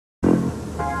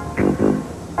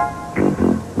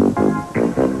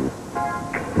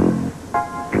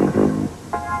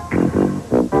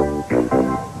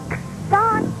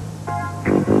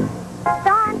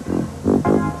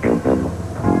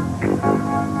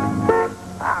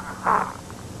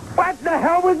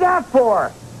that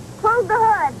for? Close the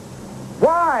hood.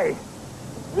 Why?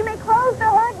 You may close the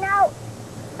hood now.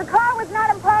 The car was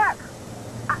not in park.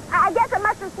 I guess it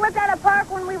must have slipped out of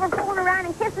park when we were fooling around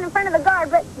and kissing in front of the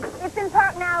guard, but it's in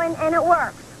park now and it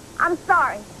works. I'm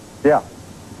sorry. Yeah.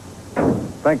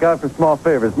 Thank God for small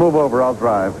favors. Move over, I'll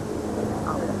drive.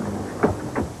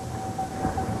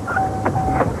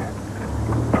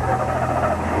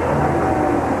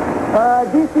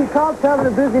 DC Cop's having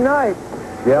a busy night.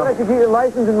 Yeah? I could get your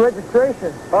license and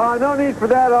registration. No need for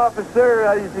that, officer.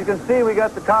 As you can see, we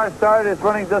got the car started. It's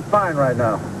running just fine right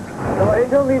now. No, you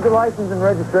don't need the license and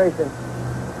registration.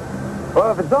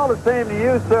 Well, if it's all the same to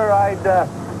you, sir, I'd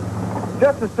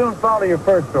just as soon follow your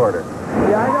first order.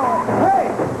 Yeah, I know. Hey!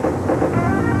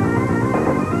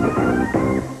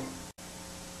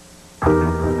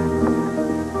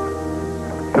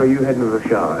 So you heading to the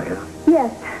shower, yeah?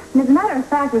 Yes. And as a matter of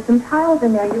fact, there's some tiles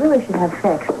in there you really should have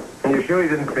fixed. And you sure you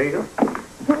didn't feel?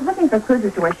 He was looking for clues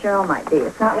as to where Cheryl might be.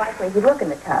 It's not likely he'd look in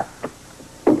the tub.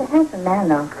 He's a handsome man,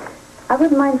 though. I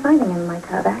wouldn't mind finding him in my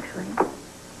tub, actually.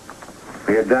 Well,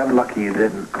 you're damn lucky you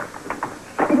didn't.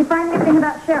 Did you find anything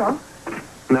about Cheryl?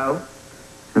 No.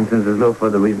 And since there's no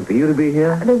further reason for you to be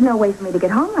here... There's no way for me to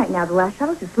get home right now. The last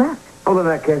shuttle just left. Oh, in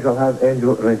that case, I'll have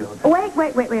Angel arrange a hotel.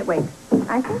 Wait.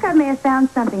 I think I may have found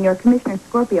something your Commissioner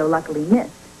Scorpio luckily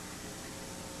missed.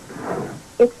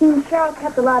 It seems Cheryl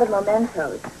kept a lot of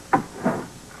mementos.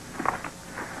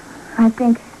 I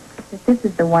think that this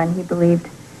is the one he believed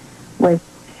was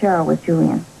Cheryl with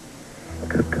Julian.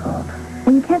 Good God.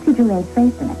 Well, you can't see Julian's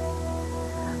face in it.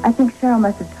 I think Cheryl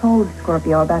must have told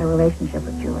Scorpio about a relationship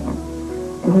with Julian.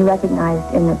 And he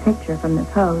recognized in the picture from the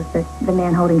pose that the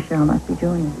man holding Cheryl must be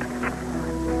Julian.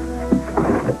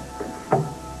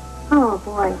 Oh,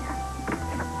 boy.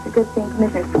 It's a good thing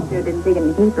Commissioner Scorpio didn't dig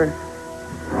any deeper.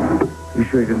 You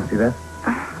sure you didn't see that?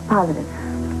 Positive.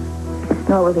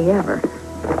 Nor will he ever.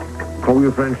 Call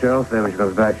your friend Cheryl. Say when she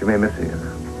comes back, she may miss you.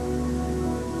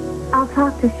 I'll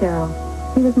talk to Cheryl.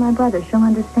 He was my brother. She'll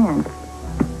understand.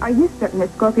 Are you certain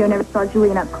that Scorpio never saw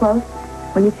Julian up close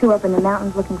when you two were up in the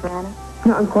mountains looking for Anna?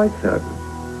 No, I'm quite certain.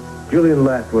 Julian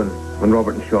left when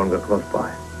Robert and Sean got close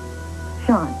by.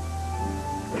 Sean.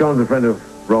 Sean's a friend of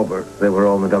Robert. They were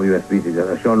all in the WSB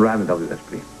together. Sean ran the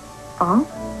WSB. Oh?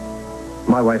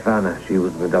 My wife, Anna, she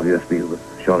was in the WSB with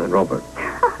Sean and Robert.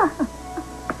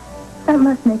 That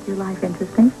must make your life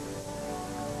interesting.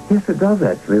 Yes, it does,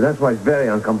 actually. That's why it's very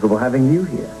uncomfortable having you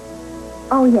here.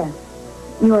 Oh, yes.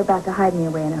 You were about to hide me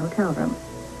away in a hotel room.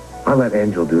 I'll let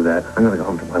Angel do that. I'm going to go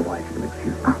home to my wife. You can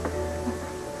excuse me.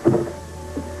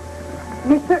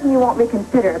 You're certain you won't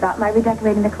reconsider about my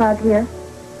redecorating the club here?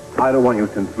 I don't want you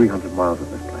within 300 miles of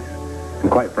this place. And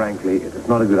quite frankly, it's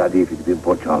not a good idea for you to be in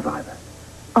Port Charles either.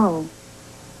 Oh.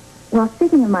 Well,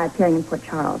 speaking of my appearing in Port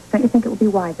Charles, don't you think it would be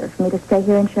wiser for me to stay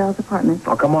here in Cheryl's apartment?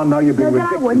 Oh, come on now, you're being No,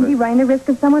 ridiculous. I wouldn't be running the risk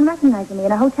of someone recognizing me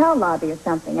in a hotel lobby or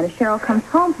something. And if Cheryl comes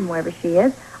home from wherever she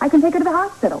is, I can take her to the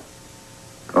hospital.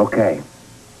 Okay.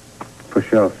 For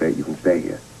Cheryl's sake, you can stay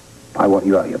here. I want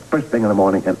you out here first thing in the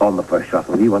morning and on the first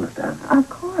shuttle. Do you understand? Of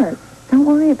course. Don't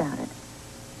worry about it.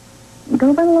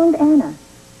 Go run along to Anna.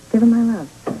 Give her my love.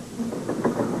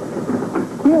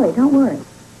 Really, don't worry.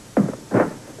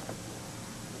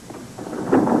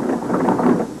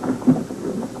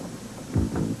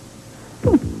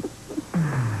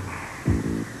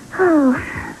 Oh,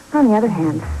 on the other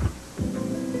hand,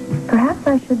 perhaps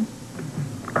I should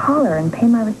call her and pay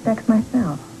my respects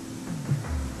myself.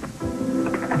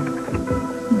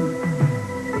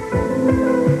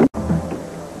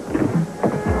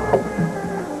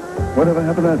 Whatever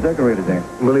happened to that decorator dame?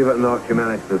 Believe it or not, she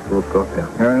managed to fool Scorpio.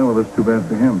 Yeah, well, that's too bad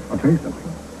for him. I'll tell you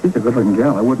something. She's a good-looking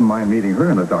gal. I wouldn't mind meeting her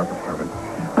in the dark apartment.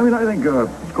 I mean, I think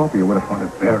Scorpio would have found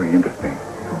it very interesting.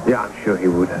 Yeah, I'm sure he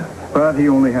would have. But he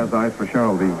only has eyes for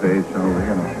Cheryl these days, so,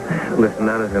 you know. Listen,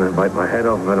 Anna's going to bite my head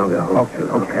off if I don't get home. Okay.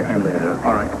 I'll catch you later.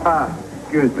 All right.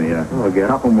 Excuse me, Oh, again? A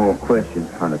couple more questions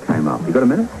kind of came up. You got a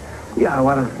minute? Yeah,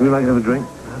 why don't you like to have a drink?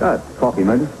 Coffee,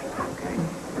 maybe?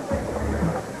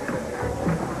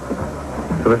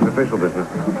 So this is official business.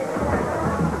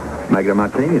 Make it a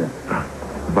martini, then.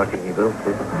 Martini, Bill,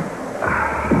 please.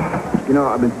 You know,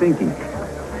 I've been thinking.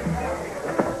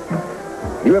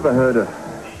 You ever heard of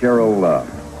Cheryl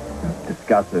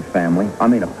discuss her family? I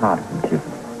mean, a partisanship.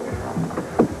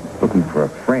 Looking for a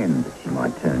friend that she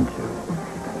might turn to.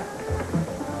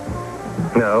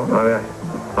 No,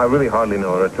 I really hardly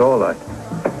know her at all.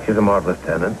 She's a marvelous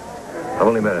tenant. I've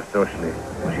only met her socially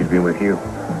when she's been with you.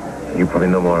 You probably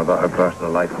know more about her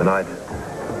personal life than I do.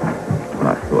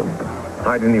 I thought.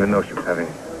 I didn't even know she was having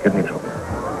kidney trouble.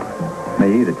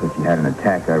 Me either, because she had an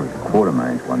attack over at the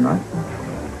Quartermains one night.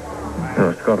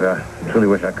 No, Scorpio, I truly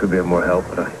wish I could be of more help,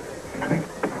 but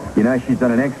You know, she's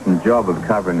done an excellent job of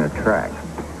covering her tracks.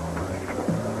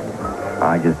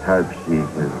 I just hope she's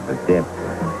as adept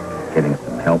at getting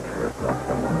some help for herself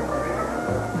somewhere.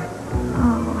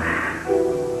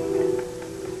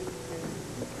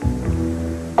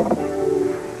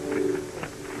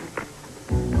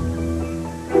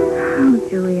 Oh,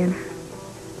 Julian.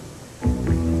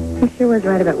 He sure was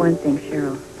right about one thing,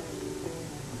 Cheryl.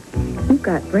 You've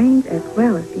got brains as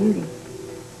well as beauty.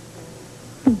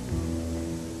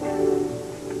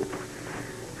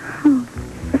 Oh,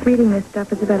 but reading this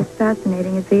stuff is about as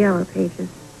fascinating as the Yellow Pages.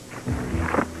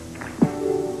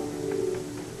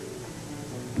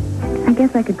 I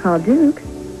guess I could call Duke. He's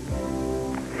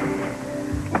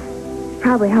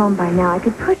probably home by now. I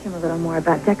could push him a little more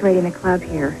about decorating the club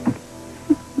here.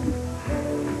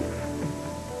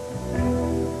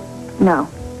 No.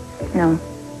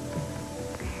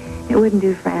 It wouldn't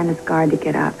do for Anna's guard to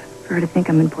get up, for her to think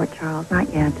I'm in Port Charles.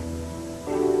 Not yet.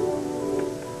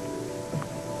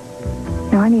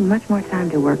 No, I need much more time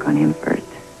to work on him first.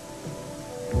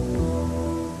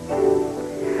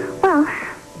 Well,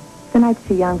 the night's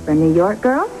too young for a New York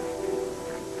girl.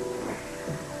 I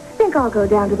think I'll go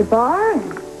down to the bar and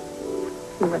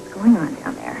see what's going on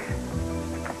down there.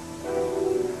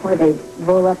 Before they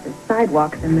roll up the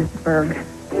sidewalks in this burg.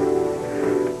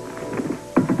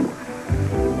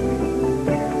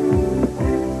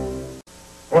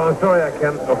 Well, I'm sorry I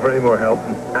can't offer any more help.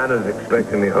 Anna's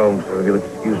expecting me home, so if you'll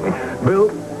excuse me. Bill,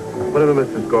 whatever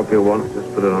Mr. Scorpio wants,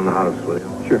 just put it on the house, will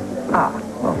you? Sure.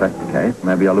 Well, if that's the case,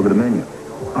 maybe I'll look at the menu.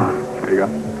 Here you go.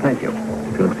 Thank you.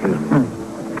 If you'll excuse me.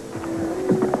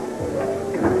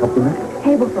 Can I help you, Nick?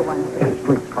 Table for one. Yes,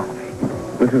 please.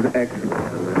 This is excellent.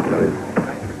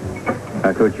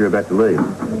 I thought you were about to leave.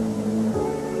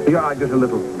 Yeah, just a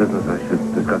little business I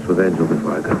should discuss with Angel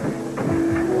before I go.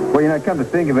 Well, you know, come to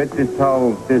think of it, this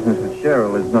whole business with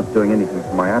Cheryl is not doing anything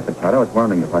for my appetite. I was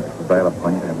wondering if I could prevail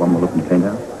upon you to have one more look in the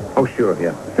penthouse. Oh, sure,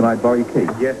 yeah. Can I borrow your key?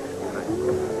 Yes.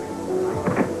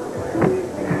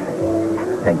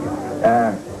 Thank you.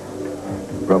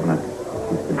 Robin,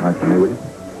 it's been nice to meet with you.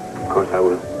 Of course I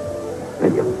will.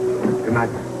 Thank you. Good night.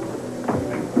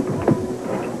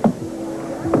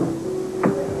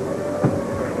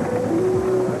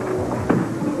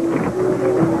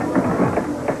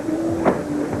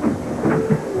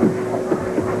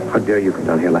 How dare you come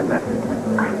down here like that?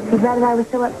 If you'd rather I was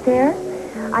still upstairs,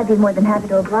 I'd be more than happy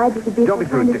to oblige you to be Don't be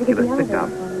so kind as to get the ridiculous. Sit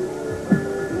elevator.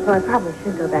 down. Well, I probably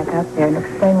should go back up there and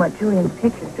explain what Julian's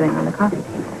picture's doing on the coffee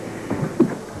table.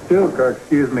 Duke,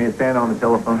 excuse me, it's Anna on the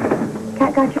telephone.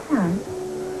 Cat got your gun?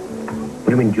 What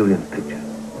do you mean, Julian's picture?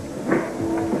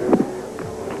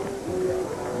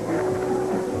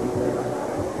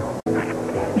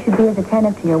 You should be as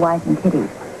attentive to your wife and kiddies.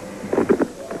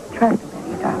 Trust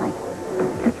Olivia, darling.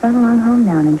 Just run along home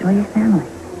now and enjoy your family.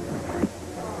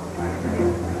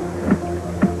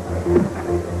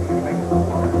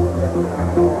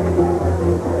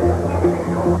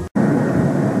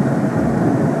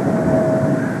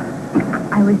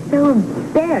 I was so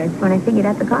embarrassed when I figured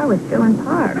out the car was still in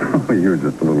park. Oh, you were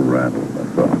just a little rattled,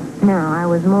 that's all. No, I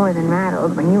was more than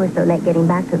rattled when you were so late getting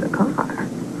back to the car.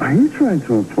 Are you trying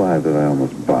to imply that I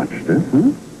almost botched it,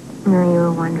 No, you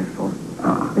were wonderful.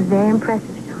 It was very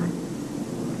impressive,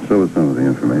 Sean. So was some of the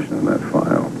information in that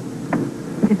file.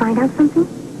 Did you find out something?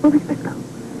 What was Frisco?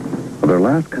 Well, their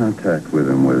last contact with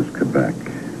him was Quebec.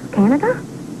 Canada?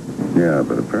 Yeah,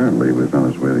 but apparently he was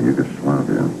on his way to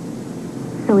Yugoslavia.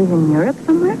 So he's in Europe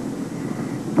somewhere?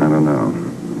 I don't know.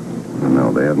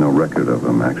 They have no record of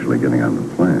him actually getting on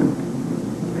the plane.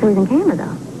 So he's in Canada?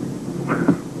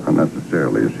 Not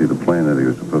necessarily. You see, the plane that he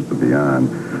was supposed to be on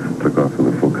took off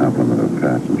with a full complement of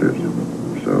passengers.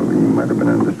 So he might have been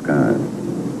in disguise.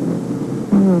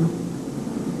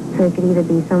 So he could either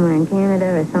be somewhere in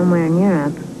Canada or somewhere in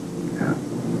Europe. Yeah.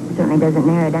 Certainly doesn't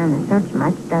narrow down the search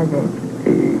much, does it?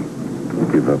 Hey,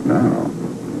 don't give up now.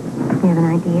 You have an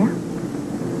idea?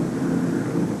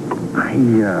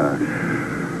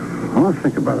 I want to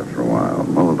think about it for a while.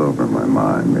 Mull it over in my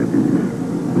mind.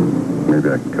 Maybe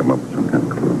I can come up with some kind of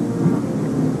clue.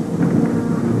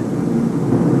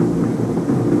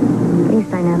 At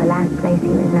least I know the last place he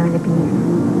was known to be.